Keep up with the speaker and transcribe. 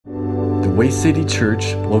Way City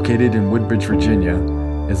Church, located in Woodbridge, Virginia,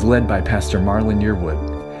 is led by Pastor Marlon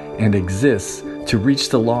Yearwood and exists to reach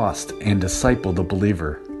the lost and disciple the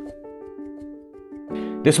believer.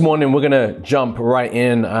 This morning, we're going to jump right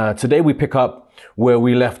in. Today, we pick up where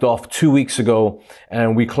we left off 2 weeks ago,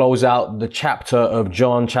 and we close out the chapter of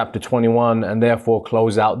John, chapter 21, and therefore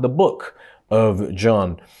close out the book of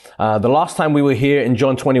John. The last time we were here in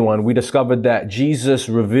John 21, we discovered that Jesus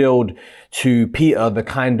revealed to Peter the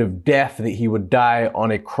kind of death that he would die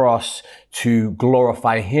on a cross to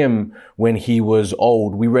glorify him when he was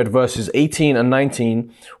old. We read verses 18 and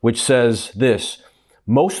 19, which says this: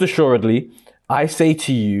 "Most assuredly, I say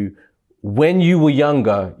to you, when you were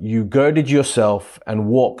younger, you girded yourself and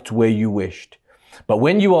walked where you wished. But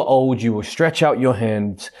when you are old, you will stretch out your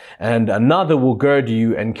hands, and another will gird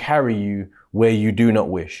you and carry you where you do not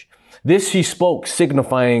wish." This he spoke,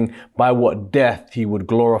 signifying by what death he would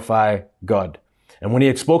glorify God. And when he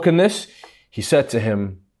had spoken this, he said to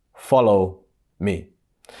him, "Follow me."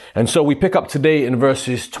 And so we pick up today in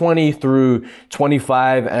verses 20 through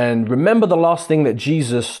 25. And remember the last thing that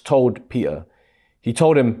Jesus told Peter. He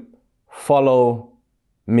told him, "Follow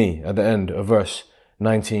me," at the end of verse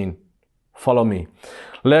 19. Follow me.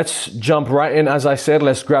 Let's jump right in. As I said,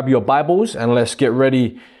 let's grab your Bibles and let's get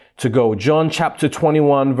ready to go. John chapter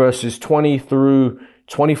 21, verses 20 through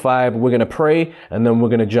 25. We're going to pray and then we're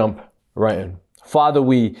going to jump right in. Father,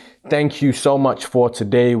 we thank you so much for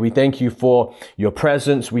today. We thank you for your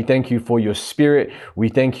presence. We thank you for your spirit. We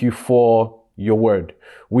thank you for your word.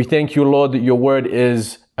 We thank you, Lord, that your word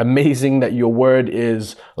is amazing, that your word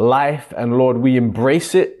is life. And Lord, we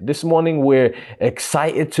embrace it this morning. We're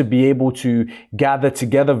excited to be able to gather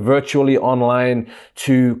together virtually online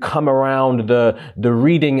to come around the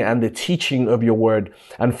reading and the teaching of your word.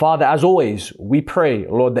 And Father, as always, we pray,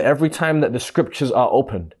 Lord, that every time that the scriptures are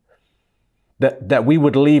opened, that we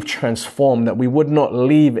would leave transformed, that we would not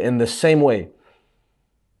leave in the same way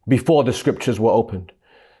before the scriptures were opened.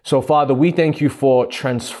 So, Father, we thank you for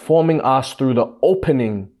transforming us through the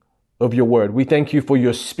opening of your word. We thank you for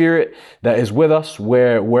your spirit that is with us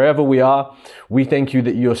wherever we are. We thank you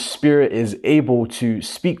that your spirit is able to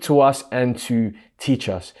speak to us and to teach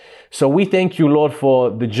us. So we thank you, Lord, for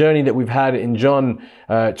the journey that we've had in John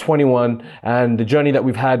 21 and the journey that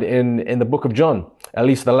we've had in the book of John, at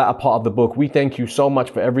least the latter part of the book. We thank you so much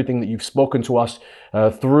for everything that you've spoken to us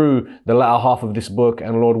through the latter half of this book.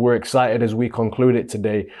 And Lord, we're excited as we conclude it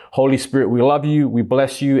today. Holy Spirit, we love you, we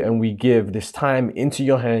bless you, and we give this time into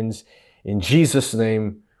your hands. In Jesus'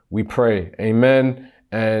 name we pray. Amen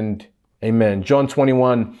and amen. John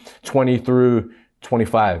 21, 20 through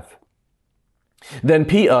 25. Then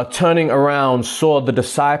Peter, turning around, saw the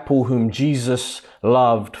disciple whom Jesus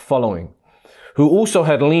loved following, who also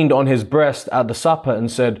had leaned on his breast at the supper and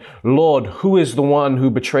said, "Lord, who is the one who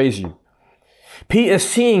betrays you?" Peter,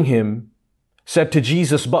 seeing him, said to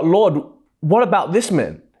Jesus, "But Lord, what about this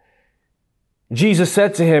man?" Jesus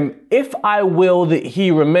said to him, "If I will that he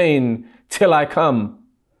remain till I come,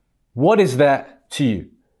 what is that to you?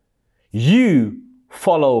 You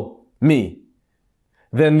follow me."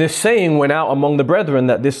 Then this saying went out among the brethren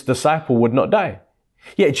that this disciple would not die.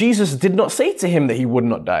 Yet Jesus did not say to him that he would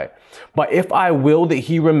not die. "But if I will that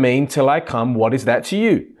he remain till I come, what is that to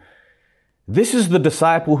you?" This is the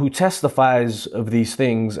disciple who testifies of these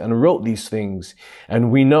things and wrote these things,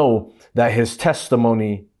 and we know that his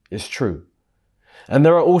testimony is true. And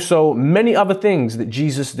there are also many other things that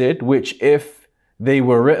Jesus did, which if they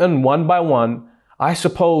were written one by one, I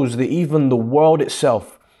suppose that even the world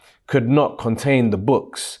itself could not contain the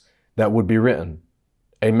books that would be written.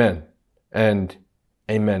 Amen and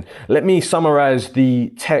amen. Let me summarize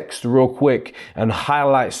the text real quick and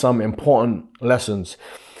highlight some important lessons.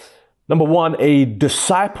 Number one, a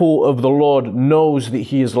disciple of the Lord knows that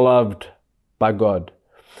he is loved by God.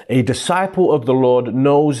 A disciple of the Lord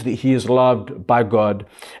knows that he is loved by God.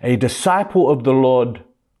 A disciple of the Lord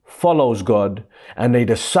follows God, and a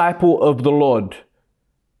disciple of the Lord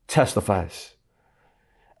testifies.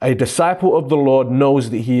 A disciple of the Lord knows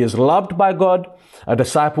that he is loved by God. A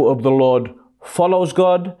disciple of the Lord follows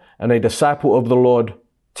God, and a disciple of the Lord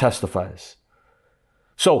testifies.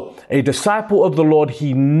 So, a disciple of the Lord,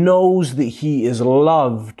 he knows that he is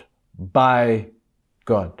loved by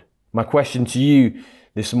God. My question to you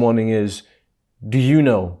this morning is, do you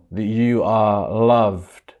know that you are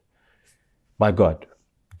loved by God?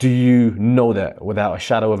 Do you know that without a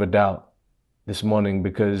shadow of a doubt this morning?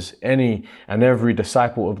 Because any and every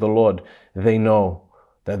disciple of the Lord, they know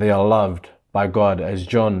that they are loved by God, as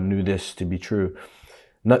John knew this to be true.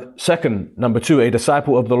 Number two, a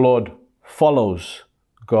disciple of the Lord follows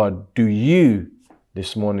God. Do you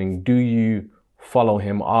this morning, do you follow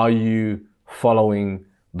him? Are you following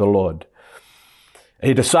the Lord?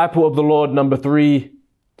 A disciple of the Lord, number 3,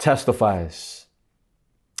 testifies.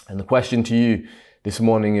 And the question to you this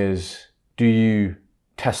morning is, do you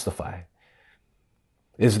testify?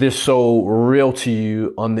 Is this so real to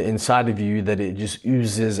you on the inside of you that it just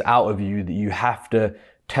oozes out of you that you have to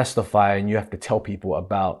testify and you have to tell people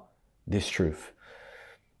about this truth?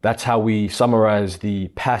 That's how we summarize the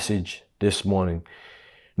passage this morning.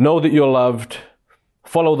 Know that you're loved,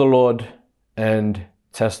 follow the Lord, and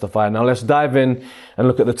testify. Now let's dive in and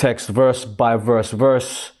look at the text verse by verse.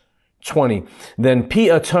 Verse 20. Then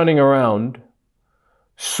Peter, turning around,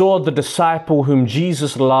 saw the disciple whom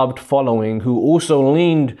Jesus loved following, who also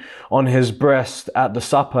leaned on his breast at the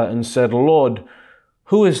supper and said, Lord,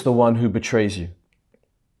 who is the one who betrays you?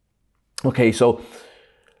 Okay, so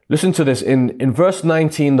listen to this. In verse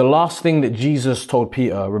 19, the last thing that Jesus told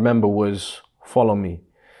Peter, remember, was follow me.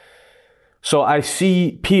 So I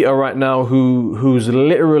see Peter right now who's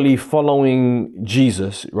literally following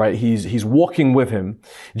Jesus, right? He's walking with him.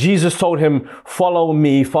 Jesus told him, follow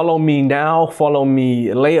me now, follow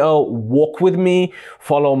me later, walk with me,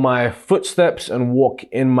 follow my footsteps and walk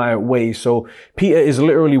in my ways. So Peter is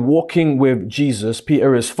literally walking with Jesus.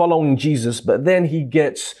 Peter is following Jesus, but then he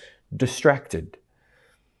gets distracted.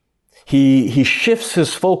 He shifts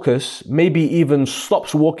his focus, maybe even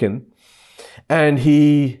stops walking, and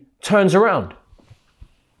he turns around.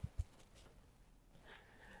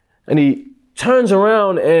 And he turns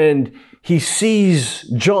around and he sees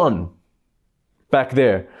John back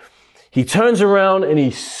there. He turns around and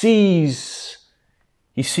he sees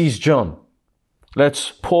John.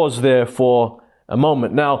 Let's pause there for a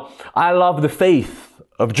moment. Now, I love the faith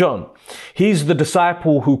of John. He's the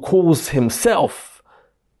disciple who calls himself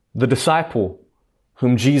the disciple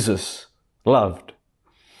whom Jesus loved.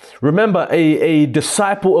 Remember, a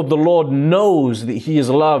disciple of the Lord knows that he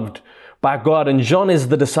is loved by God, and John is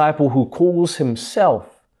the disciple who calls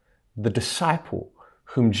himself the disciple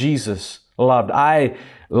whom Jesus loved. I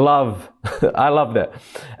love that.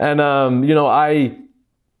 And,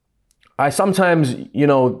 I sometimes,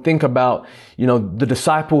 think about, the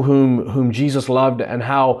disciple whom Jesus loved and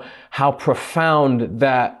how profound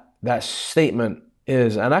that statement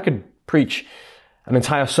is. And I could preach an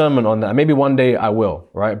entire sermon on that. Maybe one day I will,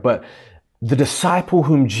 right? But the disciple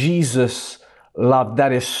whom Jesus loved,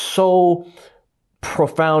 that is so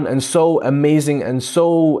profound and so amazing and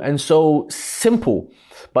so simple.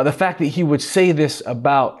 But the fact that he would say this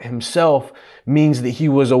about himself means that he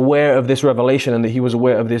was aware of this revelation and that he was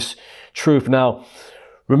aware of this truth. Now,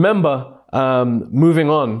 remember, moving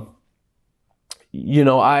on,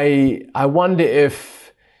 I wonder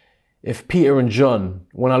if Peter and John,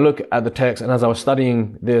 when I look at the text and as I was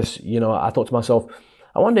studying this, I thought to myself,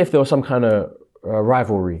 I wonder if there was some kind of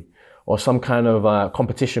rivalry or some kind of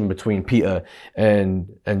competition between Peter and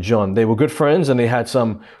John. They were good friends and they had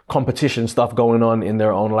some competition stuff going on in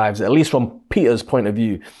their own lives, at least from Peter's point of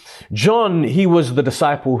view. John, he was the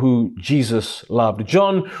disciple who Jesus loved.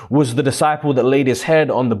 John was the disciple that laid his head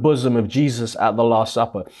on the bosom of Jesus at the Last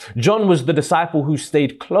Supper. John was the disciple who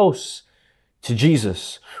stayed close to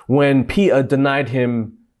Jesus when Peter denied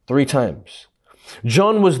him 3 times.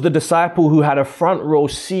 John was the disciple who had a front row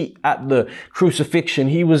seat at the crucifixion.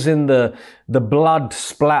 He was in the blood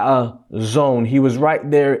splatter zone. He was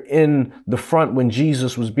right there in the front when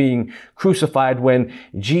Jesus was being crucified, when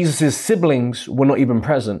Jesus' siblings were not even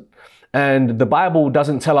present. And the Bible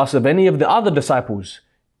doesn't tell us of any of the other disciples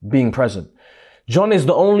being present. John is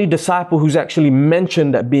the only disciple who's actually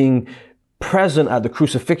mentioned at being present at the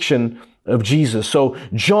crucifixion of Jesus. So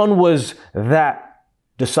John was that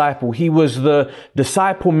disciple. He was the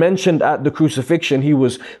disciple mentioned at the crucifixion. He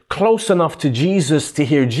was close enough to Jesus to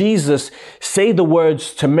hear Jesus say the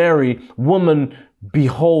words to Mary, "Woman,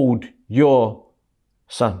 behold your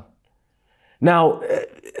son." Now,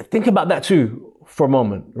 think about that too for a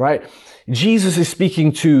moment, right? Jesus is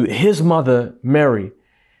speaking to his mother, Mary,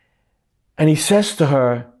 and he says to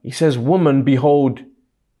her, he says, "Woman, behold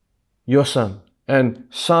your son," and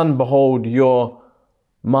 "Son, behold your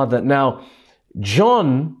mother." Now,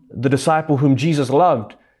 John, the disciple whom Jesus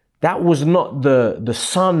loved, that was not the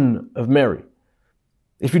son of Mary.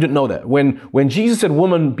 If you didn't know that. When Jesus said,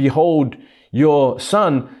 "Woman, behold your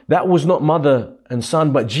son," that was not mother and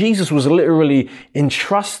son, but Jesus was literally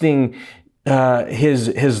entrusting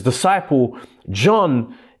his disciple,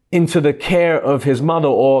 John, into the care of his mother,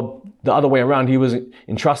 or the other way around. He was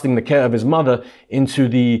entrusting the care of his mother into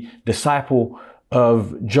the disciple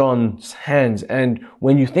of John's hands. And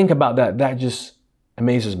when you think about that, that just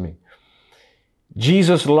amazes me.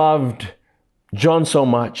 Jesus loved John so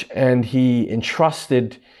much, and he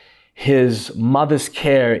entrusted his mother's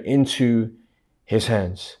care into his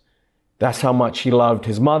hands. That's how much he loved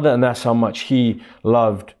his mother, and that's how much he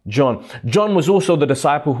loved John. John was also the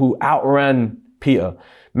disciple who outran Peter.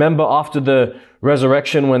 Remember, after the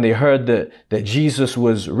resurrection, when they heard that Jesus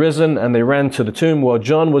was risen and they ran to the tomb? Well,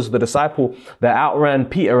 John was the disciple that outran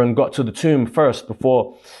Peter and got to the tomb first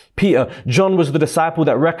before Peter. John was the disciple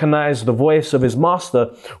that recognized the voice of his master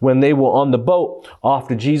when they were on the boat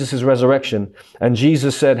after Jesus' resurrection. And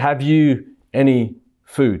Jesus said, "Have you any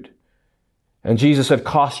food?" And Jesus said,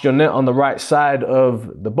 "Cast your net on the right side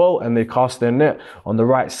of the boat." And they cast their net on the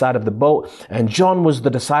right side of the boat. And John was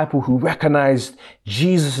the disciple who recognized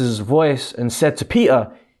Jesus' voice and said to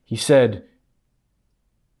Peter, he said,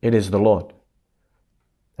 "It is the Lord."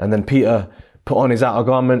 And then Peter put on his outer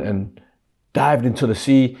garment and dived into the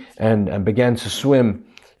sea and began to swim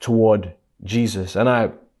toward Jesus. And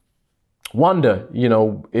I wonder,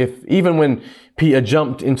 if even when Peter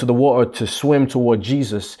jumped into the water to swim toward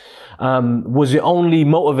Jesus, was it only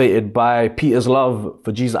motivated by Peter's love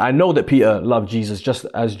for Jesus? I know that Peter loved Jesus just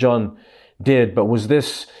as John did, but was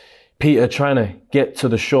this Peter trying to get to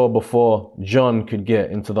the shore before John could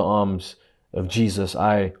get into the arms of Jesus?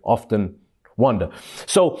 I often wonder.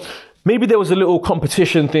 So maybe there was a little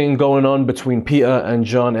competition thing going on between Peter and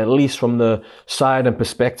John, at least from the side and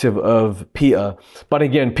perspective of Peter. But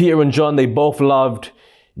again, Peter and John, they both loved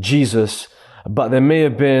Jesus, but there may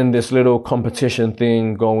have been this little competition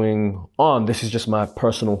thing going on. This is just my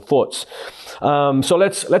personal thoughts. So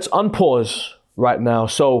let's unpause right now.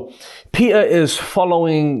 So Peter is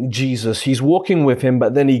following Jesus. He's walking with him,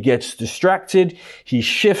 but then he gets distracted. He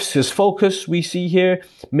shifts his focus, we see here,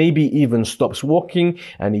 maybe even stops walking,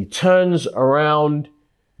 and he turns around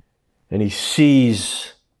and he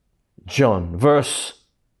sees John. Verse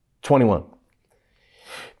 21.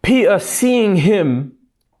 Peter, seeing him,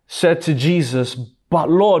 said to Jesus, "But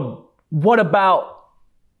Lord, what about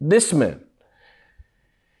this man?"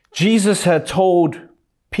 Jesus had told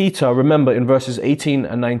Peter, remember in verses 18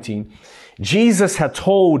 and 19, Jesus had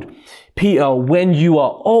told Peter, "When you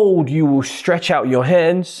are old, you will stretch out your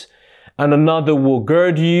hands and another will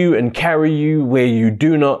gird you and carry you where you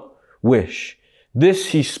do not wish." This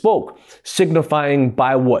he spoke, signifying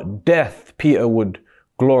by what death Peter would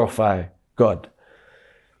glorify God.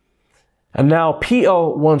 And now Peter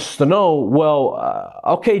wants to know,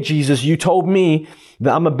 okay, Jesus, you told me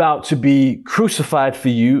that I'm about to be crucified for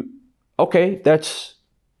you. Okay, that's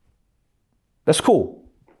cool.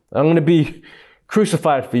 I'm going to be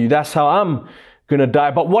crucified for you. That's how I'm going to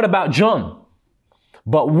die. But what about John?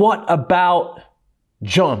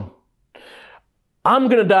 I'm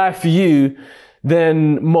going to die for you,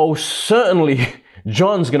 then most certainly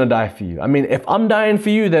John's going to die for you. I mean, if I'm dying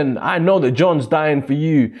for you, then I know that John's dying for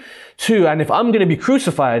you too. And if I'm going to be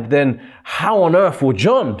crucified, then how on earth will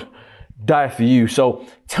John die for you? So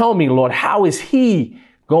tell me, Lord, how is he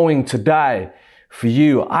going to die for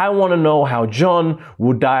you? I want to know how John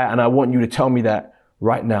will die, and I want you to tell me that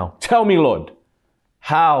right now. Tell me, Lord,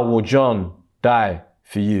 how will John die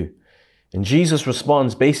for you? And Jesus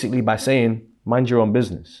responds basically by saying, mind your own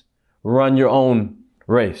business. Run your own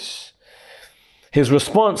race. His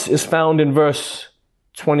response is found in verse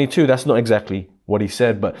 22. That's not exactly what he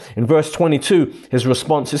said, but in verse 22, his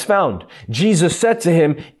response is found. Jesus said to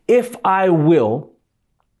him, "If I will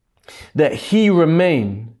that he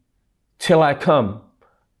remain till I come,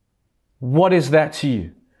 what is that to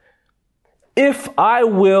you?" If I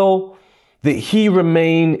will that he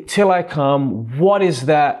remain till I come, what is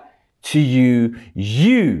that to you?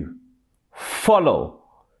 You follow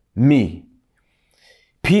me.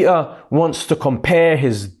 Peter wants to compare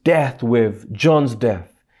his death with John's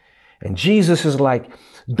death. And Jesus is like,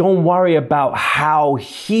 don't worry about how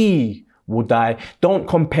he will die. Don't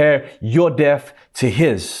compare your death to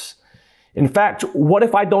his. In fact, what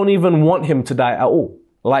if I don't even want him to die at all?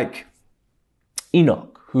 Like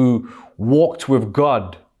Enoch, who walked with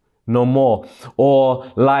God no more.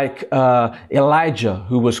 Or like Elijah,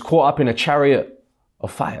 who was caught up in a chariot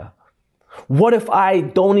of fire. What if I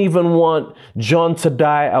don't even want John to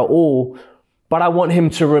die at all, but I want him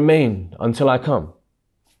to remain until I come?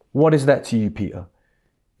 What is that to you, Peter?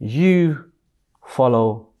 You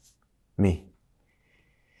follow me.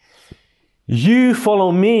 You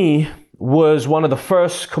follow me was one of the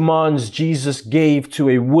first commands Jesus gave to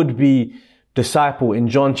a would-be disciple in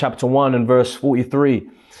John chapter 1 and verse 43.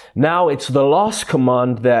 Now it's the last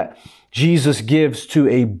command that Jesus gives to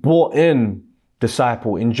a bought-in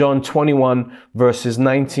disciple in John 21 verses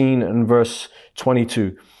 19 and verse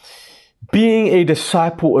 22. Being a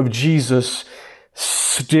disciple of Jesus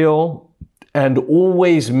still and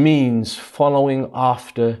always means following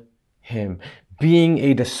after him. being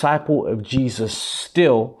a disciple of Jesus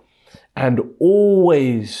still and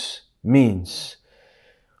always means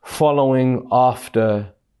following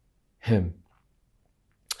after him.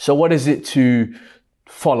 So what is it to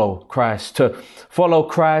follow Christ? To follow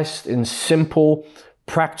Christ in simple,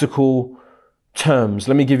 practical terms.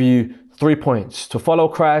 Let me give you 3 points. To follow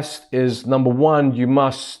Christ is, number one, you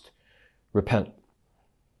must repent.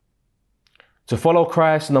 To follow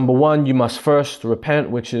Christ, number one, you must first repent,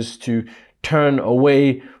 which is to turn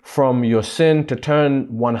away from your sin, to turn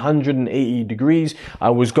 180 degrees. I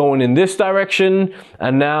was going in this direction,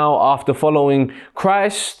 and now after following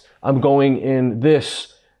Christ, I'm going in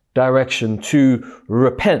this direction. To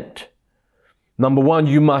repent. Number one,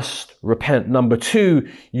 you must repent. Number two,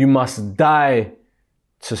 you must die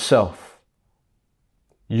to self.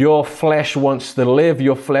 Your flesh wants to live.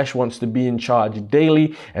 Your flesh wants to be in charge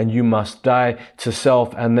daily, and you must die to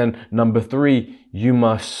self. And then number three, you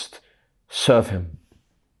must serve him.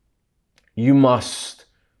 You must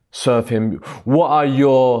serve him. What are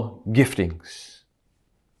your giftings?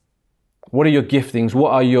 What are your giftings?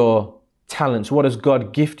 What are your talents? What has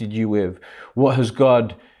God gifted you with? What has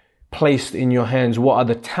God placed in your hands? What are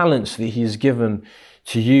the talents that he's given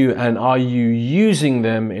to you? And are you using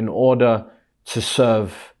them in order to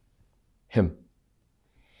serve him?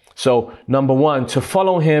 So number one, to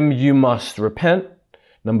follow him, you must repent.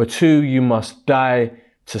 Number two, you must die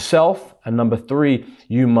to self. And number three,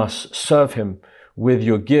 you must serve him with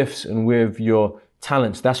your gifts and with your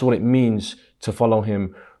talents. That's what it means to follow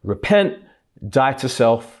him. Repent, die to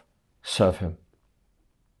self, serve him.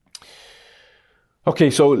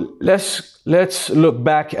 Okay, so let's look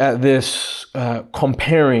back at this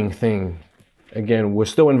comparing thing. Again, we're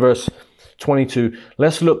still in verse 22.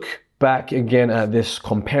 Let's look back again at this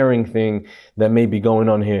comparing thing that may be going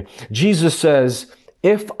on here. Jesus says,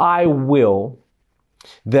 if I will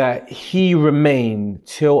that he remain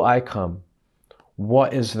till I come,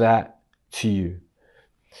 what is that to you?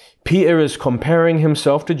 Peter is comparing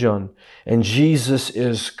himself to John, and Jesus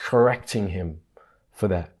is correcting him for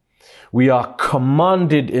that. We are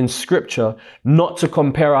commanded in scripture not to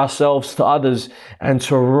compare ourselves to others and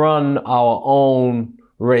to run our own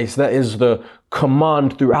race. That is the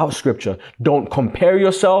command throughout scripture. Don't compare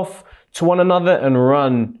yourself to one another and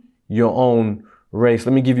run your own race.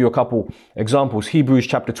 Let me give you a couple examples. Hebrews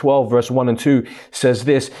chapter 12, verse 1 and 2 says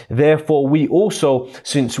this, therefore we also,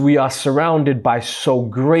 since we are surrounded by so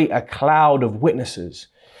great a cloud of witnesses,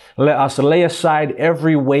 let us lay aside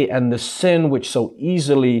every weight and the sin which so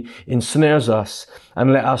easily ensnares us,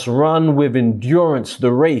 and let us run with endurance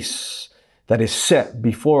the race that is set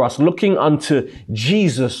before us, looking unto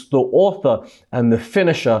Jesus, the author and the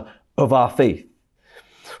finisher of our faith.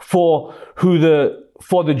 For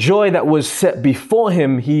the joy that was set before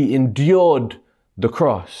him, he endured the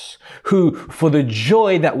cross. Who, for the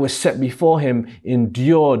joy that was set before him,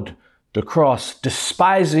 endured the cross,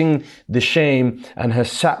 despising the shame, and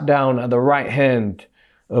has sat down at the right hand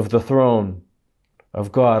of the throne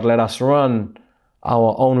of God. Let us run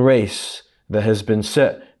our own race that has been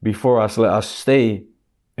set before us. Let us stay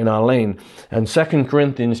in our lane. And 2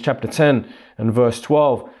 Corinthians chapter 10 and verse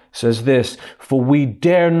 12 says this, for we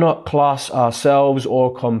dare not class ourselves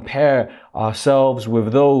or compare ourselves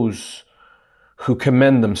with those who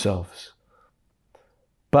commend themselves,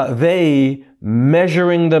 but they,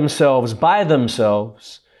 measuring themselves by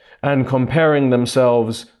themselves and comparing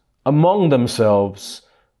themselves among themselves,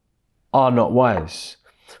 are not wise.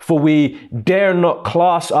 For we dare not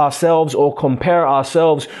class ourselves or compare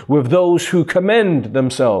ourselves with those who commend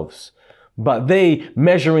themselves, but they,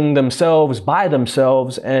 measuring themselves by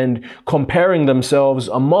themselves and comparing themselves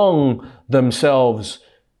among themselves,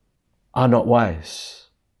 are not wise.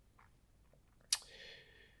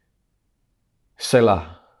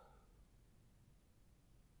 Selah.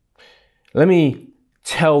 Let me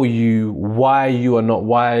tell you why you are not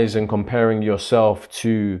wise in comparing yourself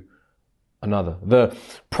to another. The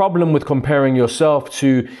problem with comparing yourself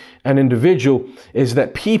to an individual is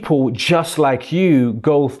that people just like you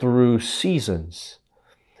go through seasons.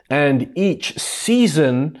 And each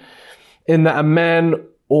season in a man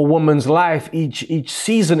or woman's life, each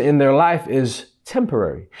season in their life is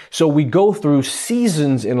temporary. So we go through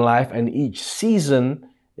seasons in life, and each season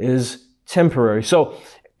is temporary. So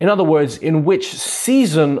in other words, in which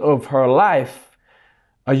season of her life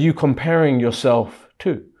are you comparing yourself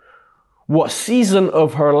to? What season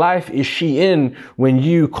of her life is she in when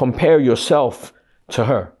you compare yourself to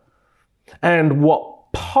her? And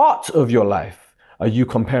what part of your life are you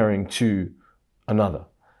comparing to another?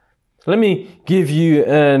 Let me give you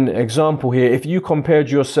an example here. If you compared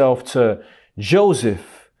yourself to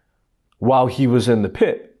Joseph while he was in the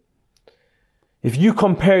pit, If you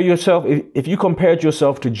compared yourself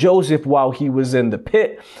to Joseph while he was in the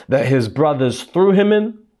pit that his brothers threw him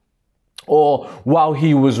in, or while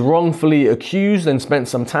he was wrongfully accused and spent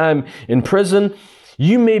some time in prison,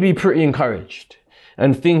 you may be pretty encouraged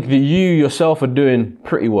and think that you yourself are doing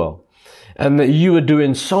pretty well and that you are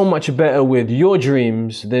doing so much better with your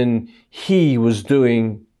dreams than he was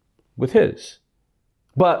doing with his.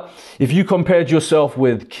 But if you compared yourself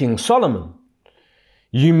with King Solomon,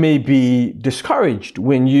 you may be discouraged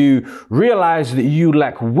when you realize that you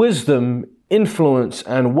lack wisdom, influence,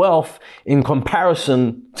 and wealth in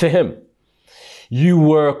comparison to him. You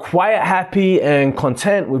were quite happy and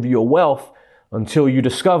content with your wealth until you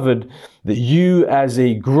discovered that you, as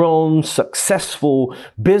a grown, successful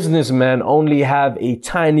businessman, only have a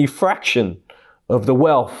tiny fraction of the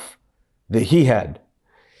wealth that he had.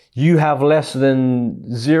 You have less than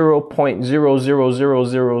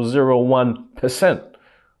 0.000001%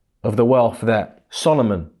 of the wealth that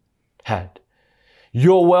Solomon had.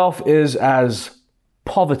 Your wealth is as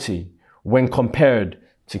poverty when compared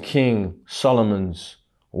to King Solomon's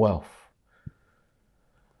wealth.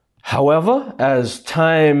 However, as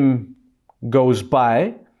time goes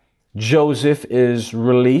by, Joseph is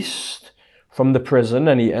released from the prison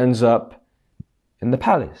and he ends up in the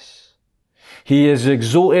palace. He is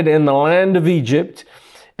exalted in the land of Egypt,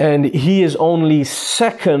 and he is only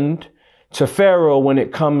second to Pharaoh when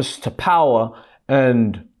it comes to power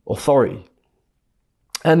and authority.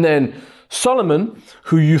 And then Solomon,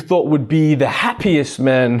 who you thought would be the happiest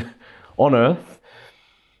man on earth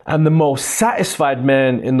and the most satisfied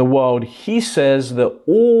man in the world, he says that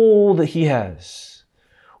all that he has,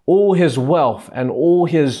 all his wealth and all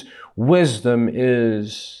his wisdom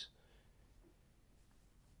is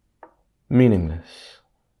meaningless.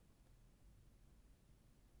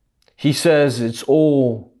 He says it's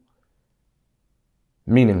all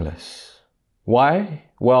meaningless. Why?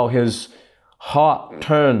 Well, his heart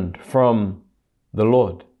turned from the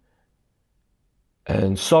Lord.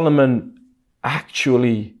 And Solomon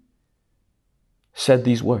actually said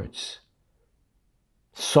these words.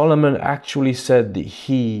 Solomon actually said that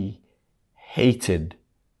he hated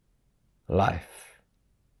life.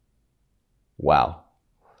 Wow.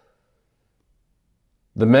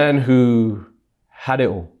 The man who had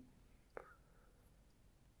it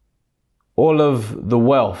all of the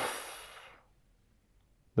wealth,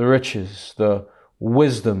 the riches, the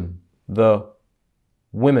wisdom, the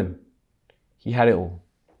women, he had it all.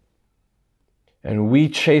 And we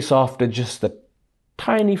chase after just a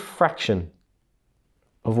tiny fraction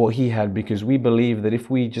of what he had because we believe that if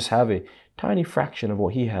we just have a tiny fraction of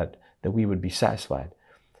what he had, that we would be satisfied.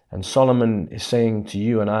 And Solomon is saying to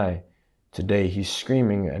you and I today, he's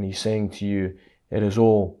screaming and he's saying to you, it is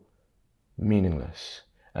all meaningless.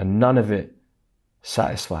 And none of it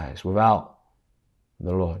satisfies without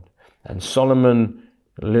the Lord. And Solomon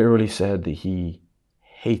literally said that he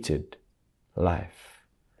hated life.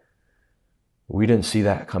 We didn't see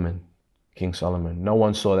that coming, King Solomon. No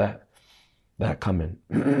one saw that coming.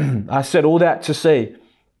 I said all that to say,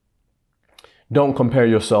 don't compare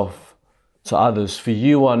yourself to others, for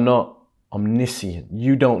you are not omniscient.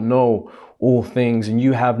 You don't know all things, and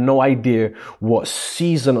you have no idea what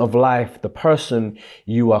season of life the person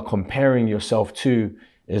you are comparing yourself to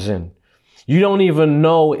is in. You don't even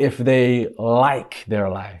know if they like their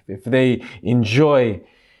life, if they enjoy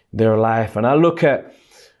their life. And I look at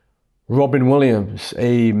Robin Williams,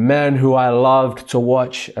 a man who I loved to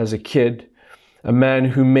watch as a kid, a man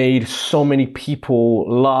who made so many people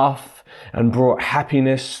laugh and brought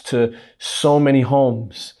happiness to so many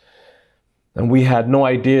homes. And we had no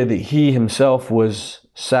idea that he himself was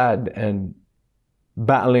sad and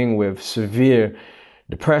battling with severe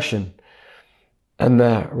depression. And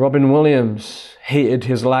that Robin Williams hated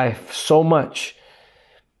his life so much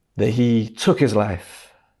that he took his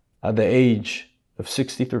life at the age of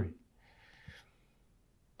 63.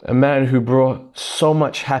 A man who brought so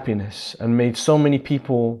much happiness and made so many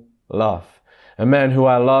people laugh. A man who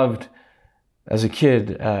I loved as a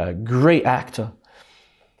kid, a great actor.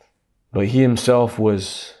 But he himself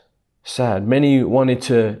was sad. Many wanted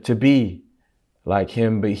to be like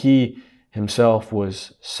him, but he himself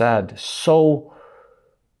was sad. So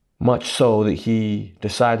much so that he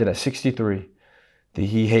decided at 63 that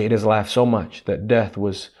he hated his life so much that death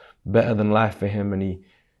was better than life for him, and he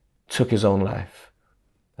took his own life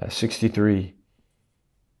at 63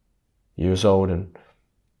 years old. And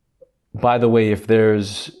by the way, if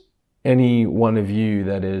there's any one of you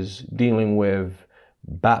that is dealing with,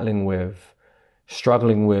 battling with,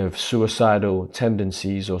 struggling with suicidal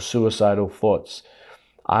tendencies or suicidal thoughts,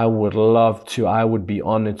 I would be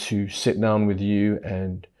honored to sit down with you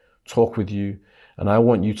and talk with you And I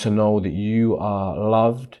want you to know that you are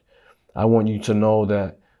loved. I want you to know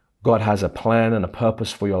that God has a plan and a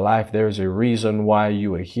purpose for your life. There is a reason why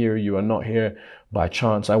you are here. You are not here by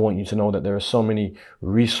chance. I want you to know that there are so many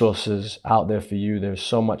resources out there for you. There's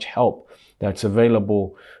so much help that's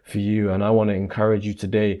available for you. And I want to encourage you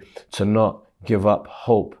today to not give up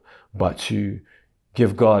hope, but to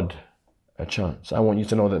give God a chance. I want you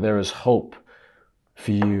to know that there is hope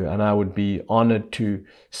for you. And I would be honored to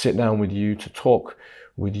sit down with you, to talk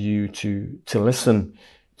with you, to listen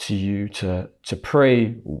to you, to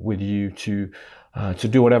pray with you, to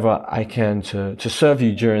do whatever I can to serve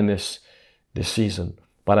you during this season.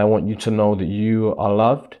 But I want you to know that you are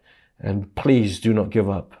loved, and please do not give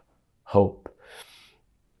up hope.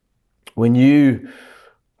 When you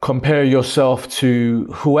compare yourself to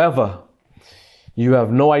whoever, you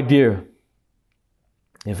have no idea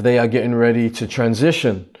if they are getting ready to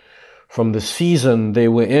transition from the season they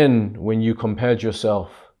were in when you compared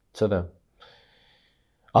yourself to them.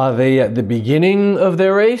 Are they at the beginning of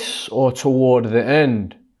their race or toward the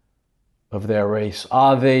end of their race?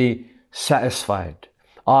 Are they satisfied?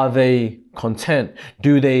 Are they content?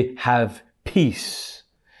 Do they have peace?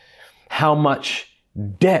 How much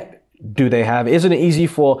debt do they have? Isn't it easy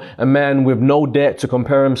for a man with no debt to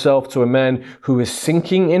compare himself to a man who is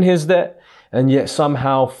sinking in his debt and yet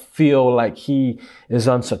somehow feel like he is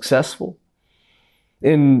unsuccessful?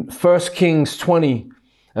 In 1 Kings 20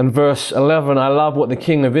 and verse 11, I love what the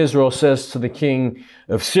king of Israel says to the king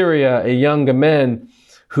of Syria, a younger man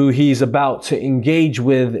who he's about to engage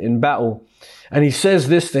with in battle. And he says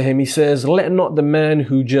this to him. He says, "Let not the man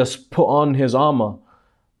who just put on his armor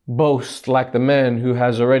boast like the man who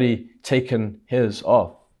has already taken his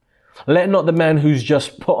off. Let not the man who's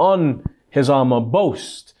just put on his armor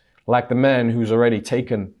boast like the man who's already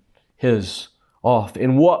taken his off."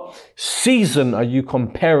 In what season are you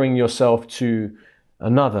comparing yourself to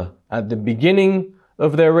another? At the beginning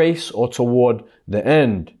of their race or toward the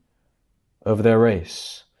end of their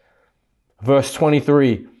race? Verse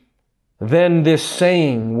 23, "Then this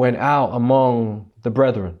saying went out among the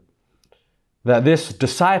brethren, that this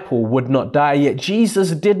disciple would not die. Yet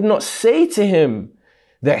Jesus did not say to him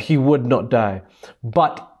that he would not die.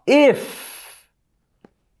 But if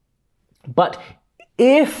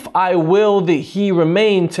I will that he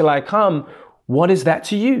remain till I come, what is that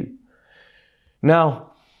to you?"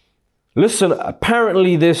 Now, listen,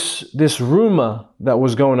 apparently this rumor that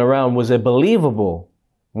was going around was a believable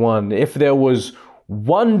one. If there was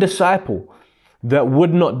one disciple that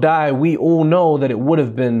would not die, we all know that it would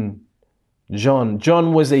have been John.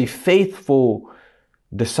 John was a faithful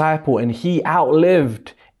disciple, and he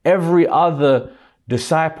outlived every other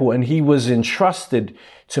disciple, and he was entrusted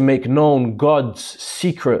to make known God's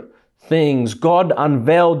secret things. God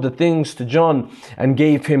unveiled the things to John and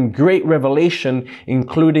gave him great revelation,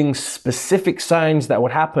 including specific signs that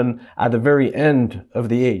would happen at the very end of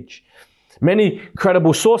the age. Many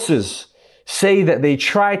credible sources say that they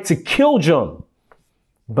tried to kill John,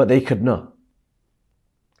 but they could not.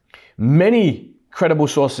 Many credible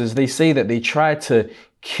sources, they say that they tried to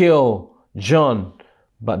kill John,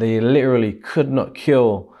 but they literally could not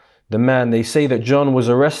kill the man. They say that John was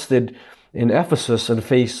arrested in Ephesus and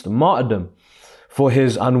faced martyrdom for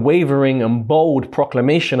his unwavering and bold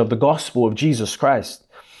proclamation of the gospel of Jesus Christ,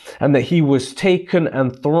 and that he was taken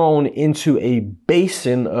and thrown into a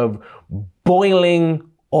basin of boiling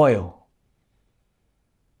oil.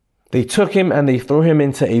 They took him and they threw him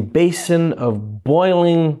into a basin of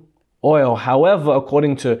boiling oil. However,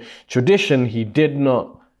 according to tradition, he did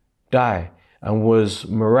not die and was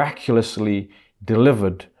miraculously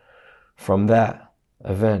delivered from that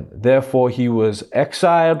event. Therefore, he was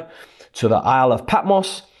exiled to the Isle of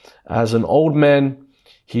Patmos. As an old man,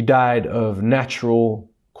 he died of natural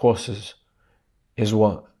causes, is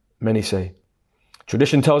what many say.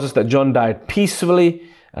 Tradition tells us that John died peacefully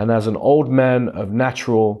and as an old man of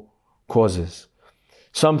natural causes.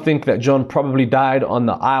 Some think that John probably died on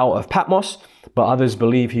the Isle of Patmos, but others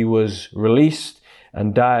believe he was released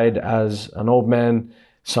and died as an old man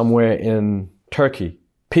somewhere in Turkey,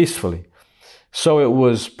 peacefully. So it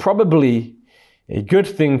was probably a good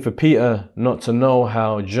thing for Peter not to know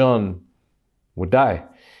how John would die.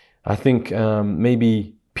 I think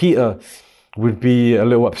maybe Peter would be a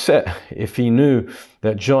little upset if he knew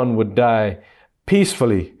that John would die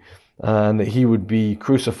peacefully and that he would be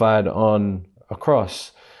crucified on a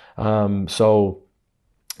cross. So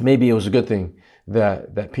maybe it was a good thing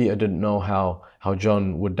that Peter didn't know how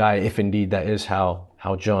John would die, if indeed that is how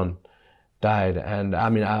John died. And I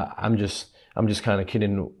mean, I'm just kind of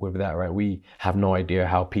kidding with that, right? We have no idea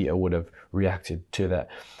how Peter would have reacted to that.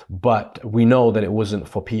 But we know that it wasn't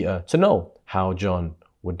for Peter to know how John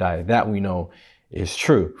would die. That we know is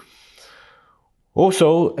true.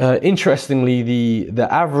 Also, interestingly,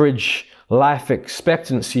 the average life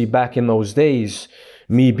expectancy back in those days,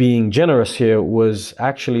 me being generous here, was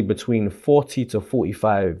actually between 40 to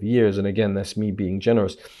 45 years. And again, that's me being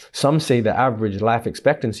generous. Some say the average life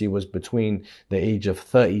expectancy was between the age of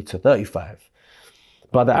 30 to 35.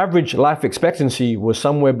 But the average life expectancy was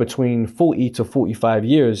somewhere between 40 to 45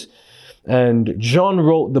 years. And John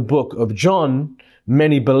wrote the book of John,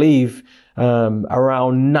 many believe,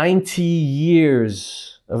 around 90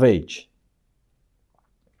 years of age.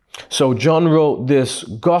 So John wrote this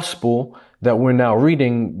gospel that we're now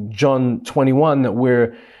reading, John 21, that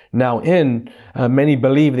we're now in. Many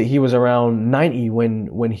believe that he was around 90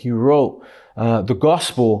 when he wrote the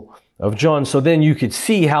gospel of John. So then you could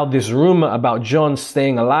see how this rumor about John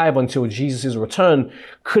staying alive until Jesus' return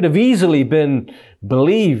could have easily been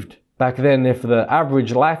believed back then if the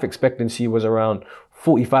average life expectancy was around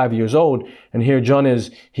 45 years old. And here John is,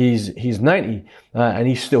 he's 90 and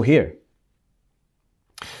he's still here.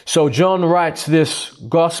 So John writes this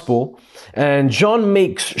gospel, and John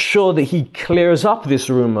makes sure that he clears up this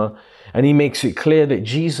rumor, and he makes it clear that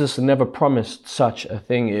Jesus never promised such a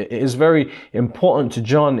thing. It is very important to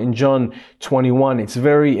John in John 21. It's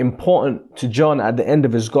very important to John at the end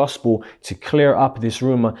of his gospel to clear up this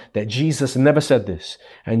rumor that Jesus never said this,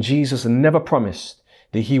 and Jesus never promised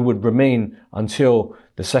that he would remain until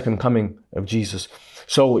the second coming of Jesus.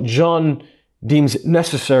 So John deems it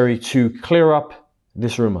necessary to clear up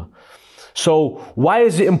this rumor. So why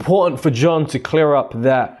is it important for John to clear up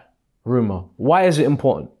that rumor? Why is it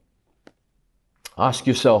important? Ask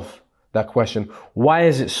yourself that question. Why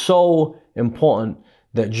is it so important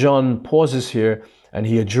that John pauses here and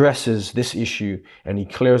he addresses this issue and he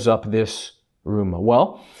clears up this rumor?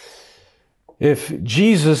 Well, if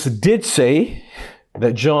Jesus did say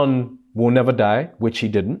that John will never die, which he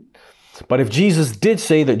didn't, but if Jesus did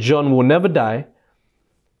say that John will never die,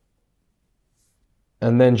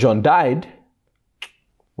 and then John died,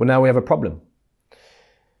 well, now we have a problem.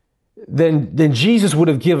 Then Jesus would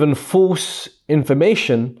have given false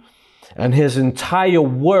information and his entire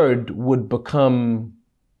word would become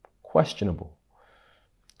questionable.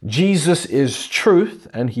 Jesus is truth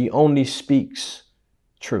and he only speaks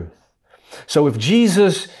truth. So if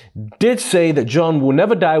Jesus did say that John will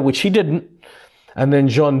never die, which he didn't, and then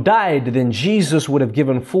John died, then Jesus would have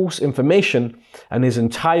given false information and his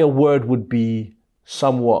entire word would be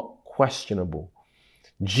somewhat questionable.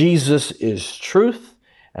 Jesus is truth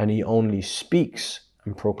and he only speaks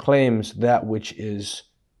and proclaims that which is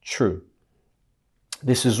true.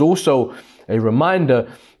 This is also a reminder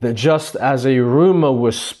that just as a rumor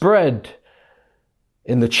was spread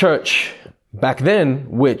in the church back then,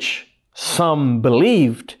 which some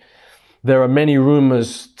believed, there are many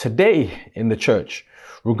rumors today in the church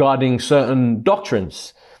regarding certain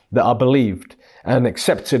doctrines that are believed and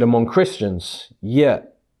accepted among Christians,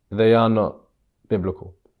 yet they are not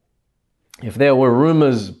biblical. If there were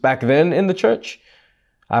rumors back then in the church,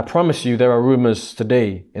 I promise you there are rumors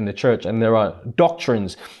today in the church, and there are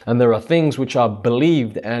doctrines and there are things which are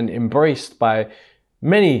believed and embraced by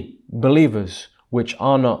many believers which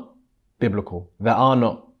are not biblical, that are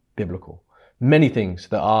not biblical. Many things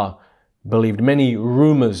that are believed, many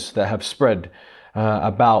rumors that have spread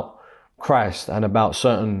about Christ and about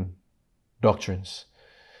certain doctrines.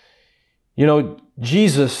 You know,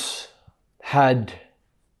 Jesus had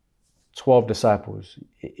 12 disciples.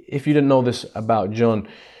 If you didn't know this about John,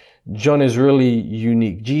 John is really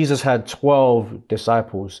unique. Jesus had 12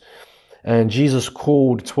 disciples and Jesus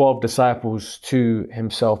called 12 disciples to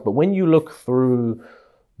himself. But when you look through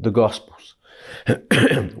the Gospels,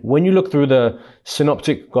 when you look through the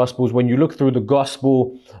synoptic Gospels, when you look through the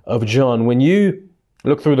Gospel of John, when you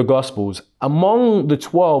look through the Gospels, among the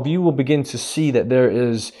 12, you will begin to see that there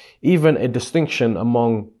is even a distinction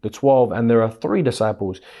among the 12, and there are 3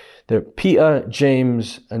 disciples. They're Peter,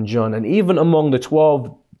 James, and John. And even among the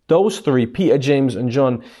 12, those 3, Peter, James, and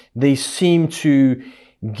John, they seem to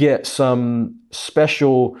get some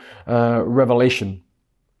special revelation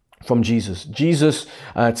from Jesus. Jesus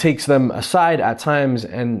takes them aside at times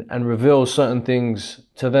and reveals certain things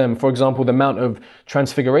to them. For example, the Mount of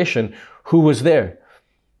Transfiguration. Who was there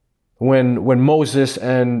when Moses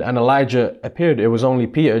and Elijah appeared? It was only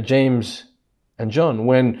Peter, James, and John.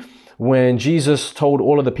 When Jesus told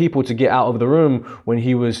all of the people to get out of the room, when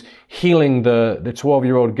he was healing the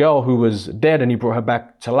 12-year-old girl who was dead and he brought her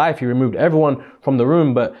back to life, he removed everyone from the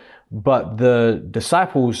room, but the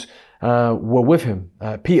disciples were with him.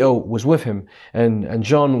 Peter was with him and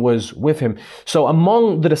John was with him. So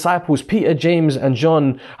among the disciples, Peter, James, and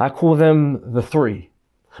John, I call them the 3.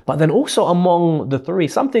 But then also among the three,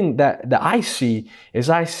 something that I see is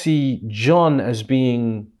I see John as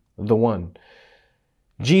being the one.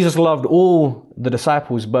 Jesus loved all the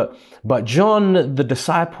disciples, but John, the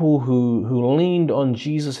disciple who leaned on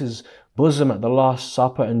Jesus's bosom at the Last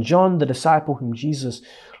Supper, and John, the disciple whom Jesus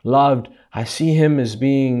loved, I see him as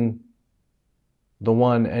being the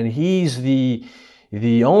one, and he's the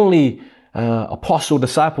only apostle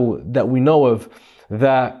disciple that we know of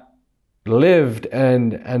that lived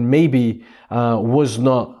and maybe was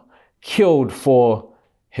not killed for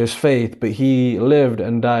his faith, but he lived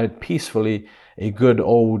and died peacefully a good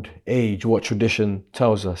old age, what tradition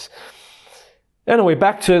tells us. Anyway,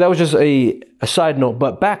 that was just a side note,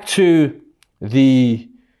 but back to the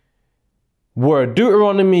word.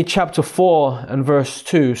 Deuteronomy chapter 4 and verse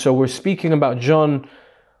 2. So we're speaking about John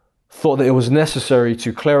thought that it was necessary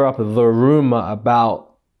to clear up the rumor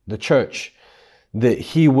about the church, that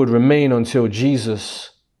he would remain until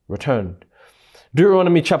Jesus returned.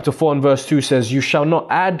 Deuteronomy chapter 4 and verse 2 says, "You shall not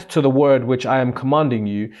add to the word which I am commanding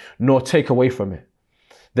you, nor take away from it,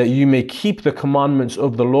 that you may keep the commandments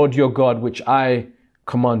of the Lord your God, which I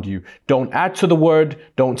command you." Don't add to the word,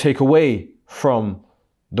 don't take away from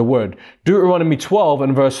the word. Deuteronomy 12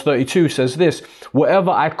 and verse 32 says this,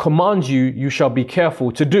 "Whatever I command you, you shall be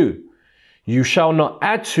careful to do. You shall not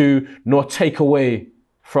add to nor take away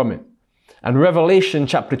from it." And Revelation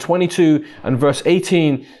chapter 22 and verse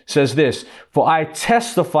 18 says this, "For I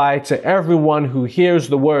testify to everyone who hears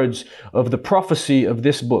the words of the prophecy of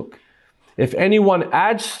this book. If anyone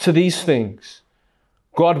adds to these things,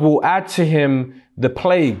 God will add to him the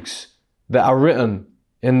plagues that are written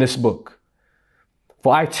in this book.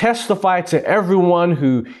 For I testify to everyone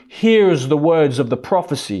who hears the words of the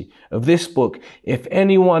prophecy of this book. If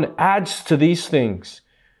anyone adds to these things,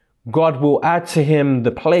 God will add to him the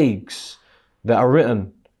plagues that are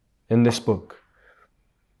written in this book."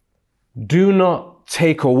 Do not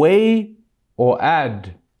take away or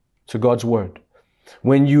add to God's word.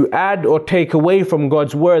 When you add or take away from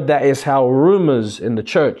God's word, that is how rumors in the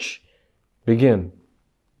church begin.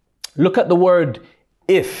 Look at the word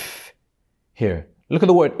 "if" here. Look at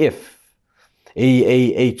the word "if."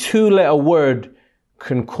 A two-letter word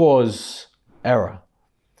can cause error.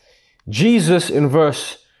 Jesus, in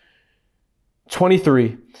verse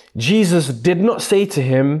 23, Jesus did not say to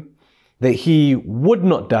him that he would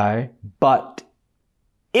not die, but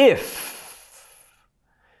if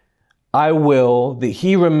I will that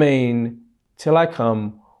he remain till I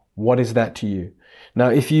come, what is that to you? Now,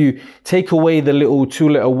 if you take away the little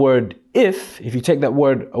two-letter word if you take that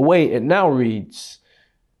word away, it now reads,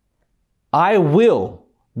 I will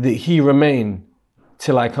that he remain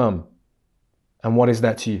till I come. And what is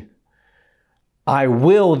that to you? I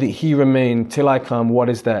will that he remain till I come. What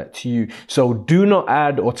is that to you? So do not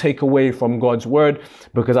add or take away from God's word,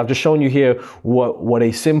 because I've just shown you here what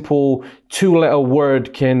a simple two-letter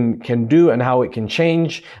word can do and how it can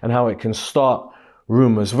change and how it can start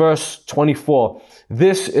rumors. Verse 24,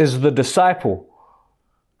 this is the disciple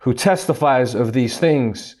who testifies of these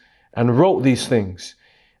things and wrote these things,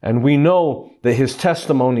 and we know that his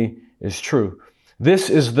testimony is true. This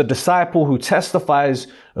is the disciple who testifies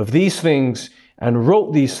of these things and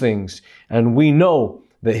wrote these things, and we know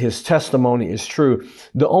that his testimony is true.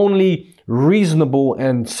 The only reasonable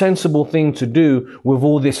and sensible thing to do with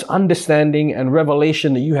all this understanding and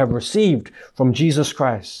revelation that you have received from Jesus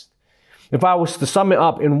Christ, if I was to sum it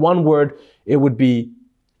up in one word, it would be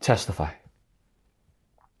testify.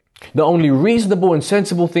 The only reasonable and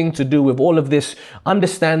sensible thing to do with all of this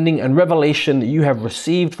understanding and revelation that you have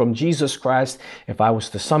received from Jesus Christ, if I was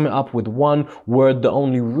to sum it up with one word, the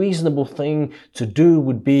only reasonable thing to do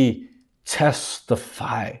would be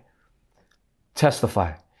testify.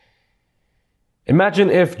 Testify.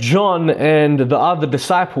 Imagine if John and the other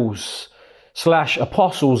disciples /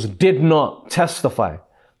 apostles did not testify.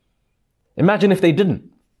 Imagine if they didn't.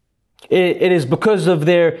 It is because of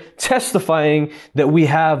their testifying that we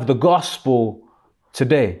have the gospel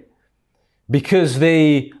today, because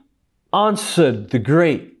they answered the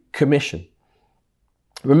Great Commission.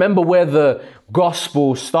 Remember where the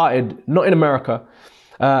gospel started, not in America.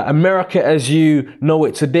 America as you know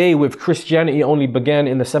it today with Christianity only began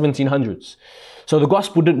in the 1700s. So the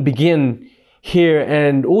gospel didn't begin here,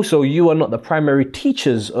 and also you are not the primary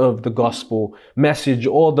teachers of the gospel message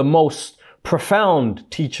or the most profound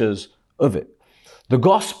teachers of it. The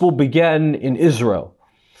gospel began in Israel.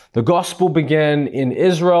 The gospel began in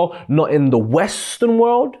Israel, not in the Western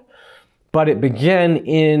world, but it began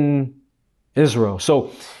in Israel.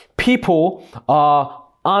 So people are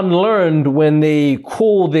unlearned when they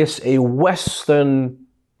call this a Western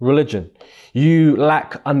religion. You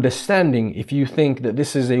lack understanding if you think that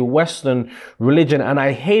this is a Western religion. And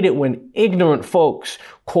I hate it when ignorant folks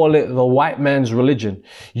call it the white man's religion.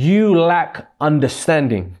 You lack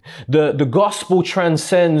understanding. The gospel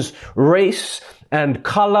transcends race and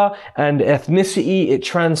color and ethnicity. It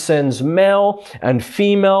transcends male and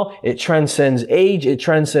female. It transcends age. It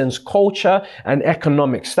transcends culture and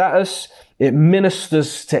economic status. It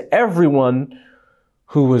ministers to everyone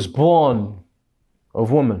who was born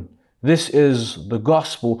of woman. This is the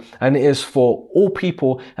gospel, and it is for all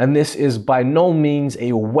people, and this is by no means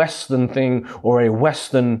a Western thing or a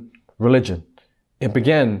Western religion. It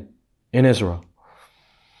began in Israel.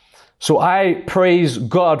 So I praise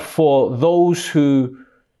God for those who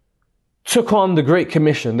took on the Great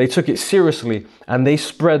Commission. They took it seriously, and they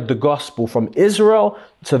spread the gospel from Israel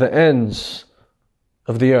to the ends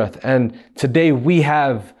of the earth. And today we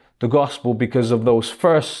have the gospel because of those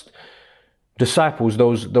first disciples,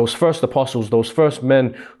 those first apostles, those first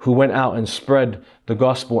men who went out and spread the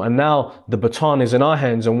gospel. And now the baton is in our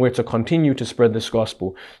hands, and we're to continue to spread this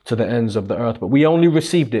gospel to the ends of the earth. But we only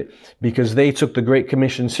received it because they took the Great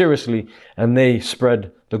Commission seriously and they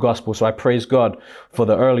spread the gospel. So I praise God for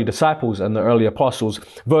the early disciples and the early apostles.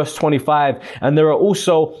 Verse 25, and there are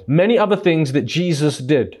also many other things that Jesus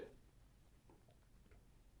did,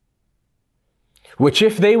 which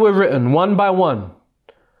if they were written one by one,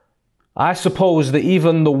 I suppose that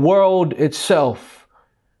even the world itself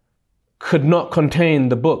could not contain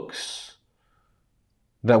the books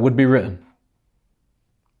that would be written.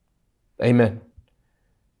 Amen.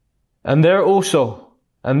 And there are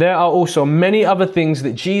also many other things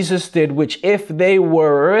that Jesus did, which if they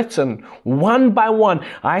were written one by one,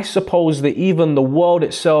 I suppose that even the world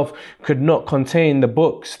itself could not contain the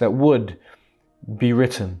books that would be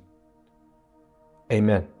written.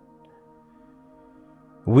 Amen.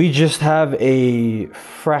 We just have a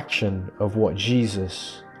fraction of what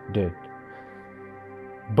Jesus did.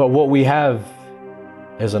 But what we have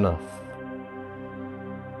is enough.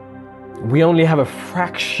 We only have a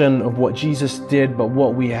fraction of what Jesus did, but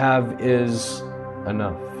what we have is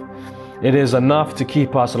enough. It is enough to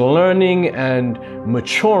keep us learning and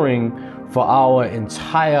maturing for our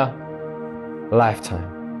entire lifetime.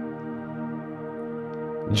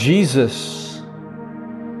 Jesus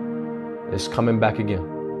is coming back again.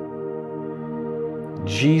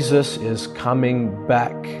 Jesus is coming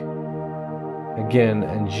back again,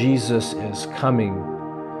 and Jesus is coming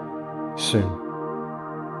soon.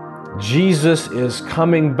 Jesus is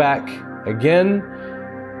coming back again,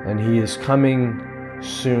 and he is coming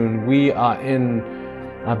soon.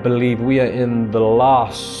 I believe we are in the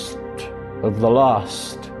last of the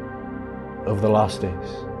last days.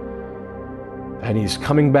 And he's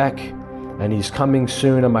coming back, and he's coming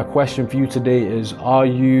soon. And my question for you today is, are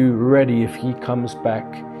you ready if he comes back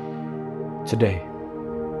today?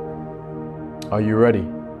 Are you ready?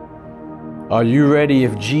 Are you ready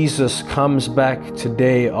if Jesus comes back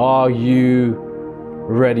today? Are you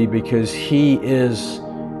ready? Because he is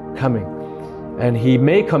coming. And he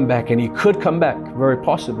may come back, and he could come back very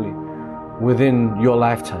possibly within your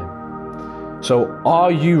lifetime. So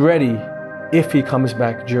are you ready if he comes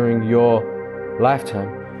back during your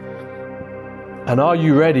lifetime? And are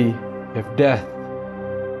you ready if death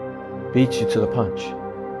beats you to the punch?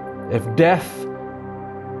 If death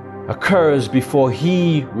occurs before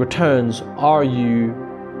he returns, are you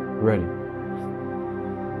ready?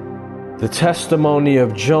 The testimony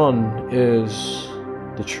of John is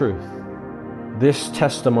the truth. This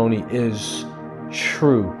testimony is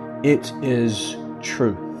true. It is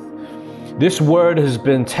truth. This word has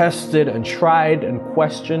been tested and tried and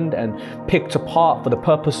questioned and picked apart for the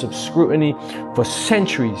purpose of scrutiny for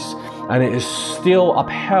centuries, and it is still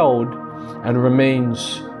upheld and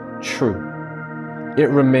remains true. It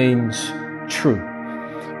remains true.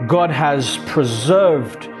 God has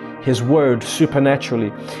preserved his word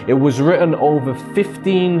supernaturally. It was written over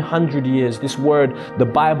 1,500 years. This word, the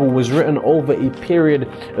Bible, was written over a period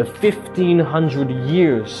of 1,500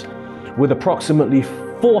 years with approximately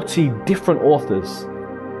 40 different authors.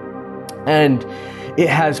 And it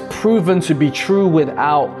has proven to be true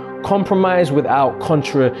without compromise, without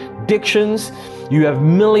contradictions. You have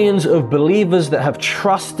millions of believers that have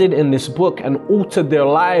trusted in this book and altered their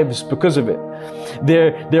lives because of it.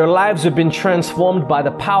 Their lives have been transformed by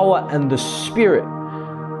the power and the spirit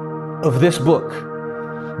of this book.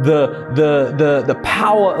 The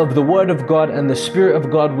power of the Word of God and the Spirit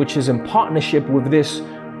of God, which is in partnership with this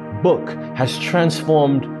book, has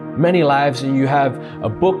transformed many lives. And you have a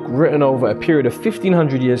book written over a period of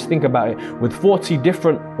 1,500 years, think about it, with 40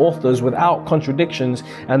 different authors without contradictions,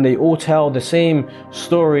 and they all tell the same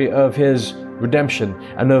story of his redemption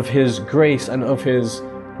and of his grace and of his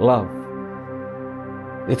love.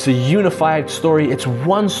 It's a unified story. It's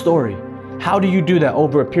one story. How do you do that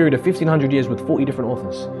over a period of 1,500 years with 40 different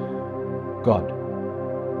authors? God.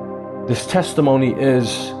 This testimony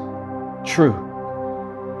is true.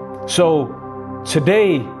 So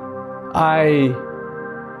today, I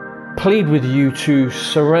plead with you to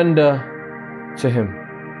surrender to him.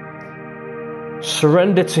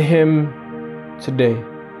 Surrender to him today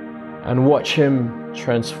and watch him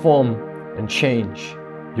transform and change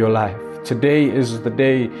your life. Today is the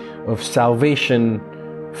day of salvation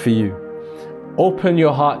for you. Open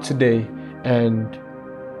your heart today and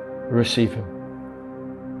receive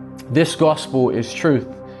him. This gospel is truth,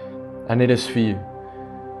 and it is for you.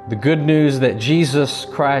 The good news that Jesus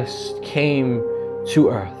Christ came to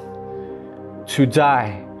earth to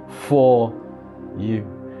die for you,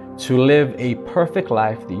 to live a perfect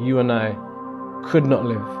life that you and I could not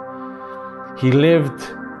live. He lived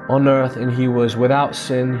on earth and he was without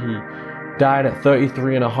sin. He died at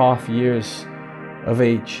 33 and a half years of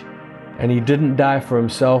age. And he didn't die for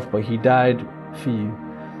himself, but he died for you.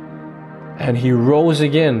 And he rose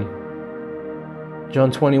again.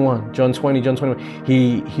 John 20, John 21.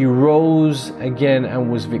 He rose again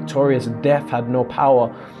and was victorious. Death had no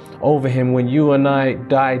power over him. When you and I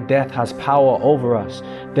die, death has power over us.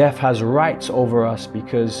 Death has rights over us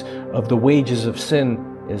because of the wages of sin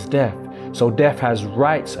is death. So death has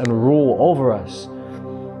rights and rule over us.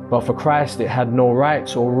 But for Christ, it had no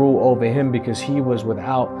rights or rule over him because he was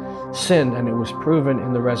without sin, and it was proven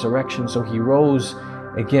in the resurrection. So he rose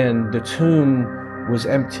again. The tomb was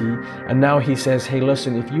empty. And now he says, hey,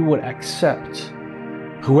 listen, if you would accept,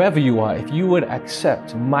 whoever you are, if you would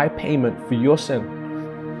accept my payment for your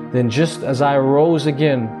sin, then just as I rose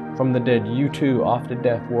again from the dead, you too, after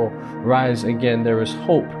death, will rise again. There is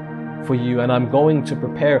hope for you, and I'm going to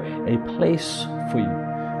prepare a place for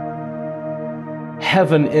you.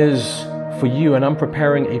 Heaven is for you, and I'm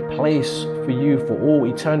preparing a place for you for all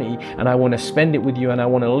eternity, and I want to spend it with you, and I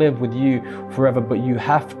want to live with you forever. But you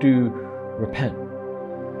have to repent.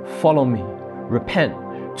 Follow me. Repent.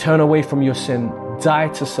 Turn away from your sin. Die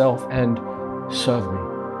to self and serve me.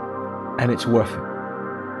 And it's worth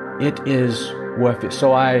it. It is worth it.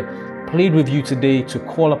 So I plead with you today to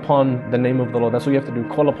call upon the name of the Lord. That's what you have to do.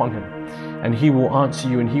 Call upon him. And he will answer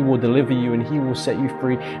you, and he will deliver you, and he will set you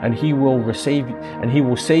free, and he will receive you, and he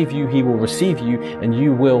will save you, he will receive you, and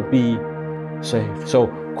you will be saved. So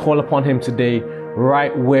call upon him today,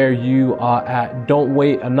 right where you are at. Don't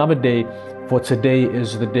wait another day, for today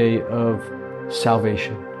is the day of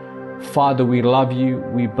salvation. Father, we love you,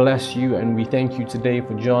 we bless you, and we thank you today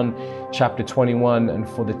for John chapter 21 and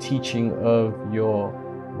for the teaching of your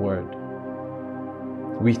word.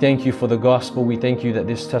 We thank you for the gospel. We thank you that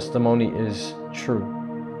this testimony is true.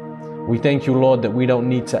 We thank you, Lord, that we don't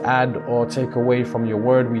need to add or take away from your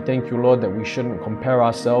word. We thank you, Lord, that we shouldn't compare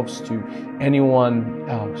ourselves to anyone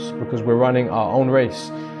else because we're running our own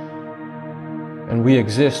race and we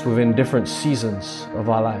exist within different seasons of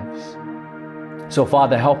our lives. So,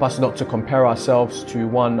 Father, help us not to compare ourselves to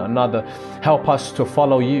one another. Help us to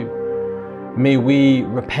follow you. May we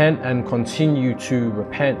repent and continue to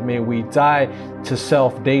repent. May we die to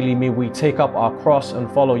self daily. May we take up our cross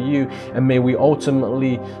and follow you. And may we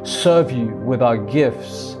ultimately serve you with our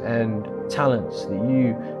gifts and talents that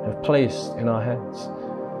you have placed in our hands.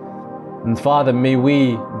 And Father, may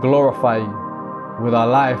we glorify you with our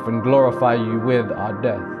life and glorify you with our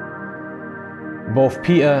death. Both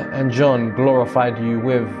Peter and John glorified you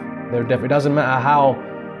with their death. It doesn't matter how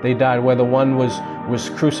they died, whether one was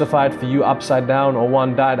crucified for you upside down or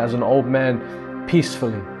one died as an old man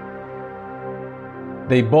peacefully.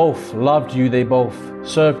 They both loved you, they both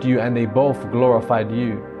served you, and they both glorified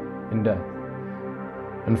you in death.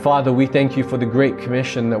 And Father, we thank you for the great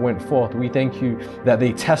commission that went forth. We thank you that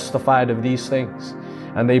they testified of these things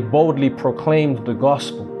and they boldly proclaimed the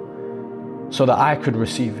gospel so that I could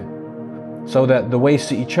receive it, so that the Way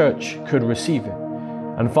City Church could receive it.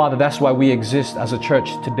 And Father, that's why we exist as a church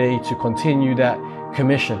today, to continue that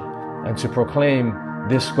commission and to proclaim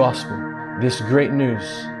this gospel, this great news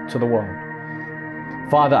to the world.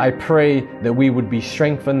 Father, I pray that we would be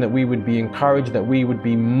strengthened, that we would be encouraged, that we would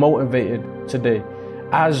be motivated today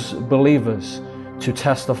as believers to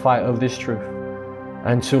testify of this truth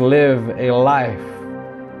and to live a life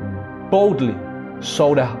boldly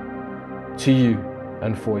sold out to you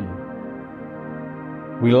and for you.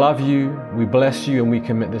 We love you, we bless you, and we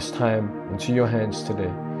commit this time into your hands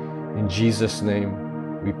today. In Jesus'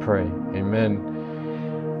 name we pray.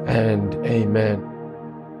 Amen and amen.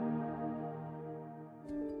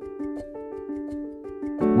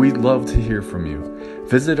 We'd love to hear from you.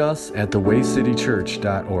 Visit us at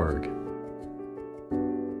thewaycitychurch.org.